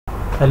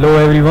Hello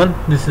everyone,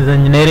 this is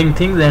Engineering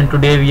Things and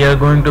today we are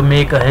going to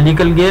make a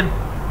helical gear.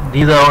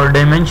 These are our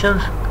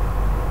dimensions.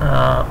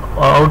 Our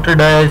outer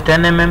dia is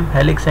 10 mm,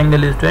 helix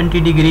angle is 20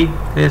 degree,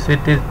 face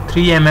width is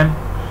 3 mm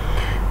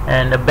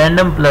and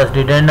addendum plus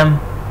dedendum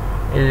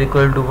is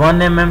equal to 1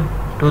 mm.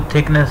 To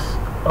thickness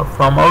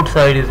from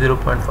outside is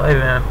 0.5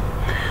 mm.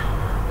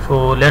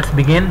 So let's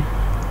begin.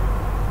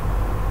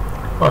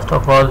 First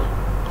of all,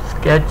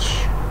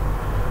 sketch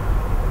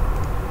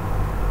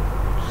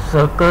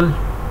circle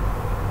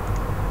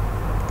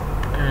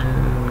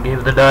and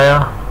give the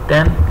dia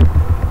 10.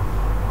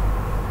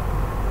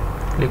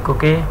 Click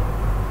OK.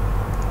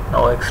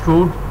 Now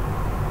extrude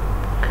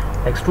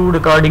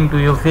according to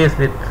your face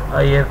width.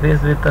 I have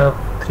face width of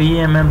 3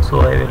 mm,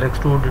 so I will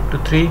extrude it to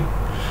 3.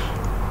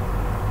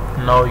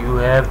 Now you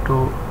have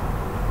to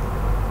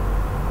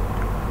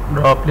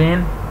draw a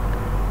plane,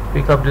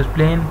 pick up this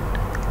plane,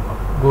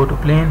 go to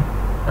plane,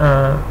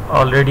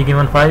 already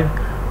given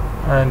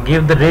 5.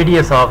 Give the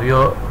radius of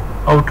your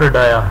outer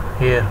dia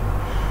here.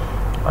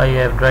 I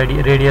have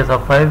radius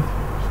of 5,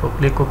 so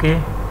click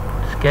OK.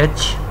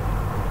 Sketch,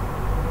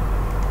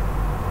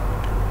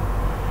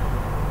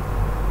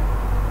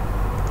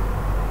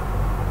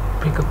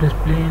 pick up this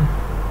plane,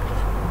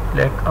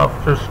 like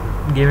after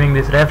giving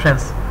this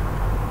reference,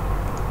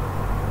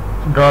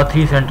 draw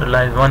 3 center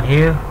lines, one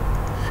here,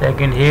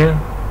 second here,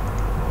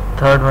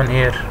 third one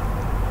here.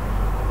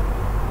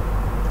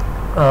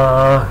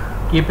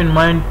 Keep in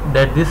mind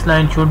that this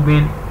line should be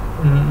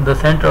in the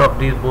center of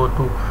these both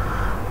two.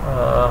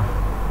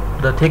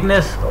 The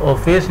thickness or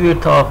face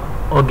width of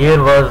a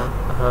gear was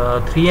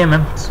 3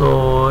 mm,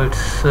 so its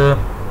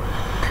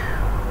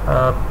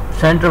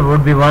center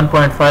would be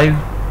 1.5.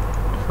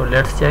 so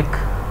let's check.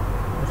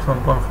 It's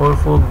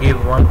 1.44, give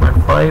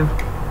 1.5.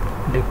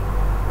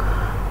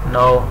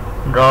 Now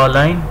draw a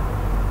line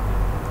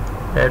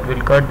that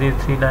will cut these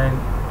 3 lines,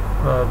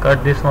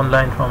 cut this one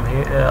line from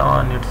here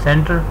on its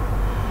center.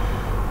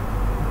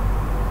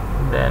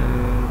 Then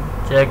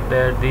check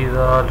that these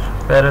are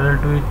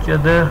parallel to each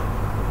other.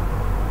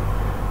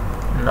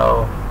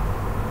 Now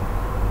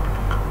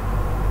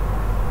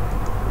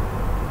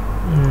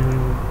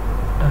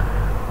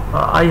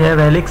I have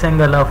helix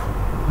angle of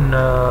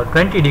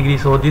 20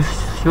 degrees, so this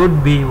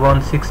should be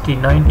 160.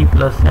 90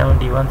 plus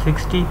 70,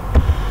 160.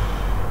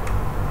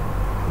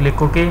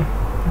 Click OK.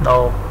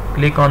 Now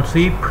click on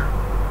sweep,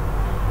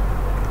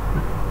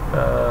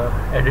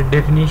 edit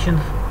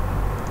definitions.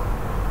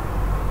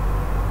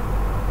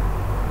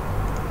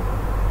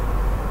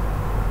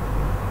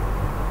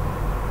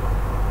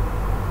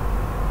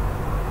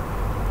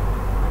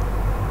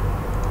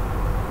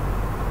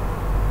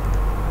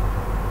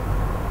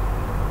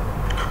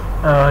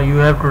 You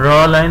have to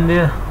draw a line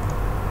there,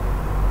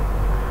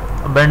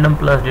 addendum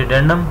plus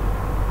dedendum.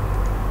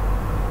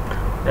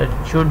 That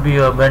should be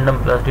addendum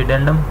plus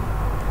dedendum.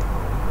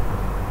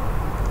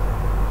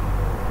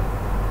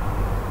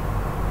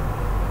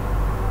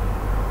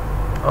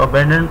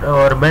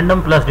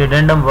 Addendum plus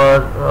dedendum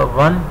was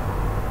 1,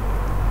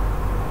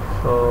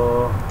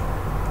 so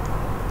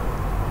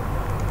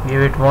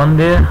give it 1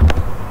 there.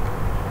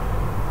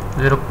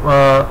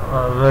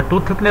 Two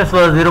thickness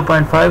was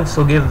 0.5,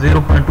 so give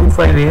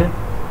 0.25 here.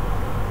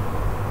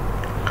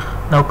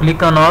 Now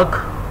click on arc,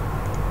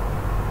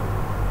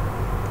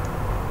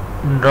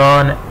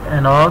 draw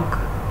an arc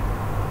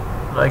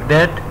like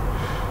that.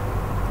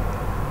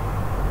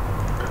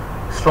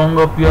 Strong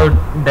up your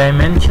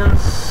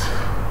dimensions.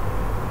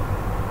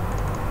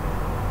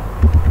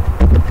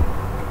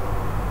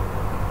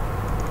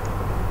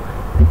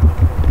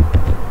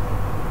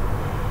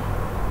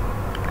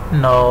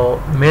 Now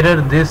mirror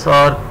this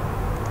arc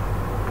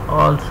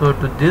also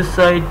to this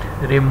side.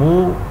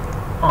 Remove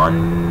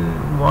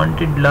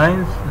unwanted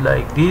lines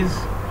like these.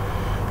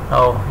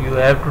 Now you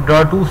have to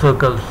draw 2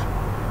 circles.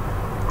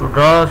 To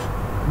draw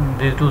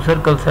these 2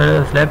 circles,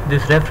 select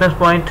this reference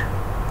point,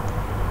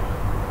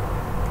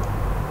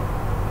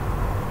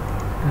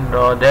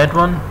 draw that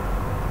one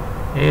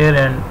here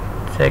and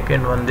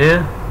second one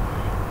there.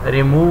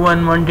 Remove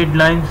unwanted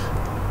lines.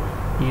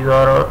 These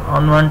are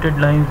unwanted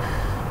lines.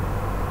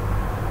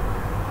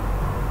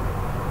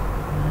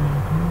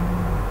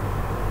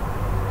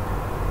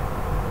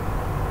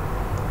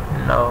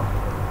 Now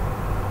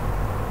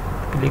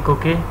click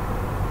OK.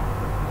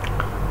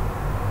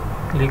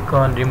 Click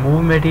on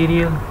remove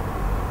material.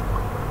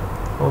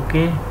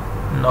 OK.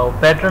 Now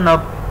pattern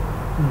up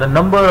the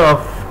number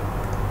of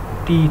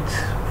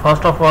teeth.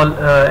 First of all,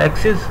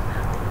 axis,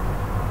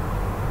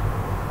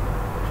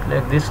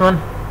 select this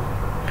one.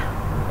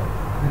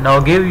 Now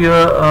give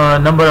your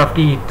number of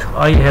teeth.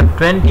 I have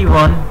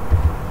 21.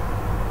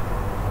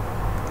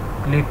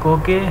 Click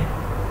OK.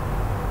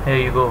 Here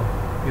you go.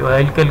 Your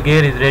helical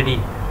gear is ready.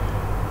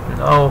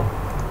 Now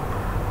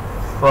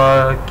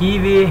for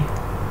keyway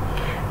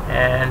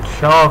and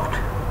shaft,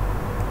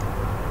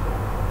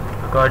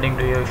 according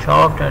to your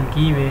shaft and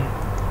keyway,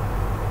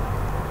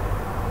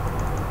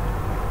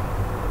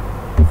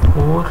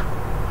 4.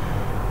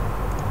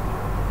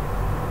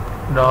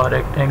 Draw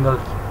rectangle,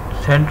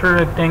 center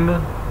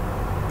rectangle,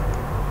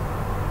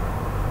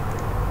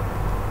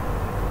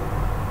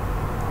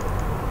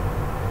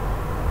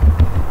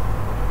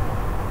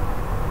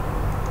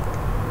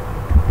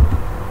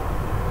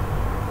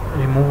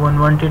 remove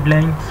unwanted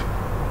lines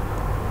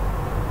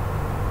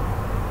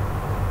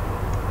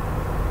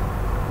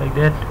like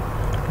that.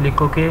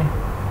 Click OK.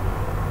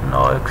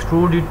 Now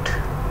extrude it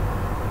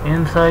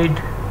inside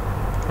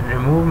and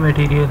remove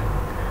material,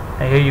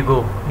 and here you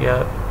go.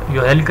 Yeah,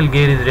 your helical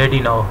gear is ready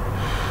now.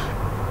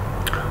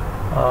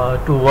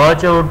 To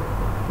watch our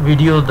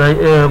videos,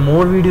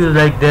 more videos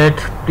like that,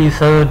 please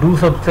do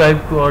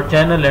subscribe to our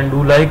channel and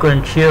do like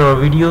and share our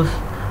videos.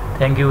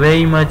 Thank you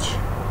very much.